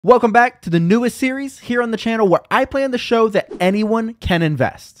Welcome back to the newest series here on the channel where I plan to show that anyone can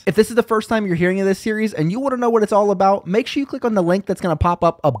invest. If this is the first time you're hearing of this series and you want to know what it's all about, make sure you click on the link that's going to pop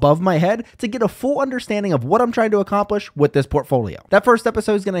up above my head to get a full understanding of what I'm trying to accomplish with this portfolio. That first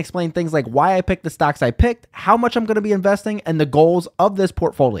episode is going to explain things like why I picked the stocks I picked, how much I'm going to be investing, and the goals of this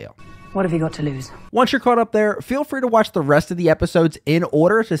portfolio. What have you got to lose? Once you're caught up there, feel free to watch the rest of the episodes in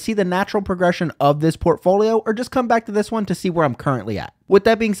order to see the natural progression of this portfolio, or just come back to this one to see where I'm currently at. With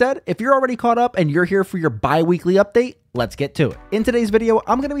that being said, if you're already caught up and you're here for your bi-weekly update, let's get to it. In today's video,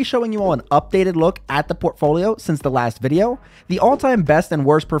 I'm going to be showing you all an updated look at the portfolio since the last video, the all-time best and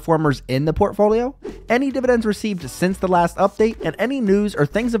worst performers in the portfolio, any dividends received since the last update, and any news or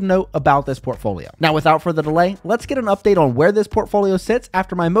things of note about this portfolio. Now, without further delay, let's get an update on where this portfolio sits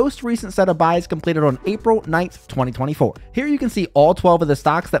after my most recent set of buys completed on April 9th, 2024. Here you can see all 12 of the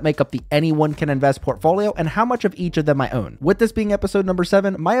stocks that make up the Anyone Can Invest portfolio and how much of each of them I own. With this being episode number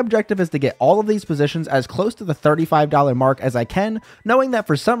 7, my objective is to get all of these positions as close to the $35 mark as I can, knowing that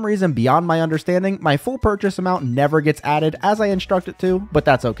for some reason beyond my understanding, my full purchase amount never gets added as I instruct it to, but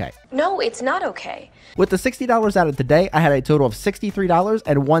that's okay. No, it's not okay. With the $60 added today, I had a total of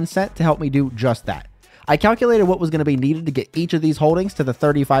 $63.01 to help me do just that. I calculated what was going to be needed to get each of these holdings to the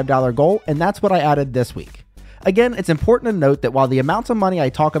 $35 goal, and that's what I added this week. Again, it's important to note that while the amounts of money I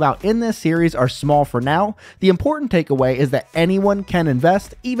talk about in this series are small for now, the important takeaway is that anyone can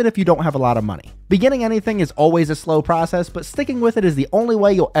invest even if you don't have a lot of money. Beginning anything is always a slow process, but sticking with it is the only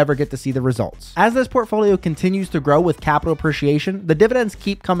way you'll ever get to see the results. As this portfolio continues to grow with capital appreciation, the dividends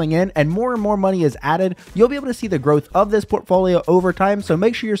keep coming in, and more money is added, you'll be able to see the growth of this portfolio over time, so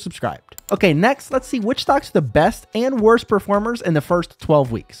make sure you're subscribed. Okay, next, let's see which stocks are the best and worst performers in the first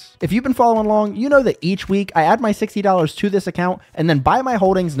 12 weeks. If you've been following along, you know that each week I add my $60 to this account and then buy my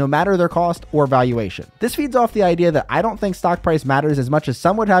holdings no matter their cost or valuation. This feeds off the idea that I don't think stock price matters as much as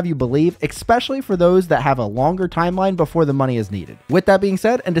some would have you believe, especially for those that have a longer timeline before the money is needed. With that being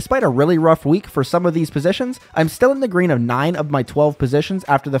said, and despite a really rough week for some of these positions, I'm still in the green of 9 of my 12 positions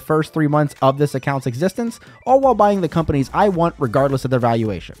after the first 3 months of this account's existence, all while buying the companies I want regardless of their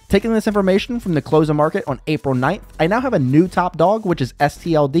valuation. Taking this information from the close of market on April 9th, I now have a new top dog, which is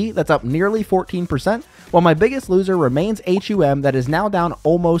STLD, that's up nearly 14%, while my biggest loser remains HUM, that is now down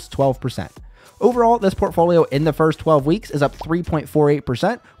almost 12%. Overall, this portfolio in the first 12 weeks is up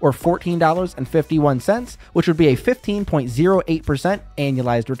 3.48% or $14.51, which would be a 15.08%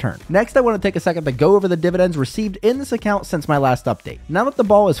 annualized return. Next, I want to take a second to go over the dividends received in this account since my last update. Now that the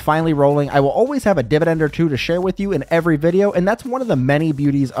ball is finally rolling, I will always have a dividend or two to share with you in every video, and that's one of the many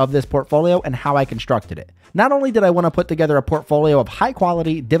beauties of this portfolio and how I constructed it. Not only did I want to put together a portfolio of high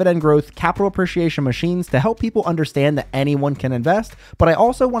quality, dividend growth, capital appreciation machines to help people understand that anyone can invest, but I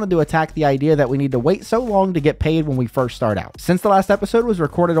also wanted to attack the idea that we need to wait so long to get paid when we first start out. Since the last episode was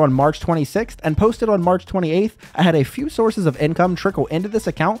recorded on March 26th and posted on March 28th, I had a few sources of income trickle into this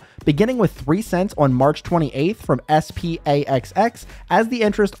account, beginning with 3 cents on March 28th from SPAXX as the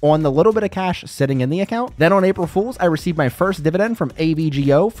interest on the little bit of cash sitting in the account. Then on April Fool's, I received my first dividend from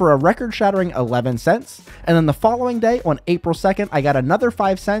AVGO for a record-shattering 11 cents. And then the following day, on April 2nd, I got another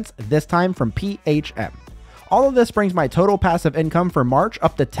 5 cents, this time from PHM. All of this brings my total passive income for March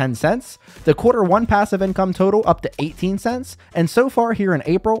up to 10 cents, the Q1 passive income total up to 18 cents, and so far here in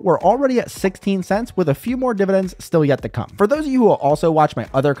April, we're already at 16 cents with a few more dividends still yet to come. For those of you who will also watch my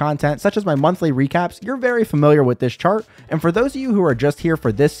other content, such as my monthly recaps, you're very familiar with this chart, and for those of you who are just here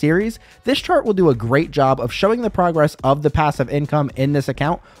for this series, this chart will do a great job of showing the progress of the passive income in this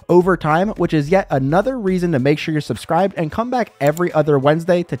account over time, which is yet another reason to make sure you're subscribed and come back every other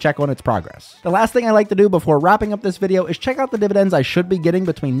Wednesday to check on its progress. The last thing I like to do before wrapping up this video is check out the dividends I should be getting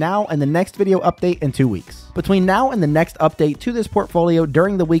between now and the next video update in 2 weeks. Between now and the next update to this portfolio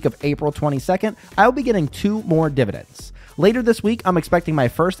during the week of April 22nd, I'll be getting 2 more dividends. Later this week, I'm expecting my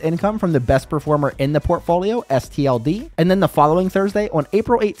first income from the best performer in the portfolio, STLD, and then the following Thursday on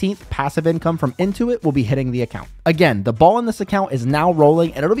April 18th, passive income from Intuit will be hitting the account. Again, the ball in this account is now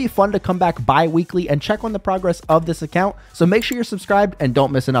rolling, and it'll be fun to come back bi-weekly and check on the progress of this account, so make sure you're subscribed and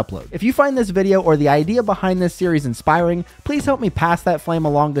don't miss an upload. If you find this video or the idea behind this series inspiring, please help me pass that flame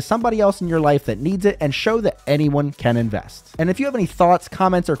along to somebody else in your life that needs it and show that anyone can invest. And if you have any thoughts,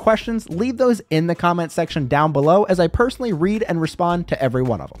 comments, or questions, leave those in the comment section down below, as I personally read and respond to every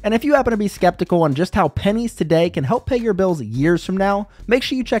one of them. And if you happen to be skeptical on just how pennies today can help pay your bills years from now, make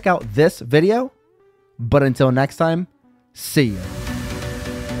sure you check out this video. But until next time, see you.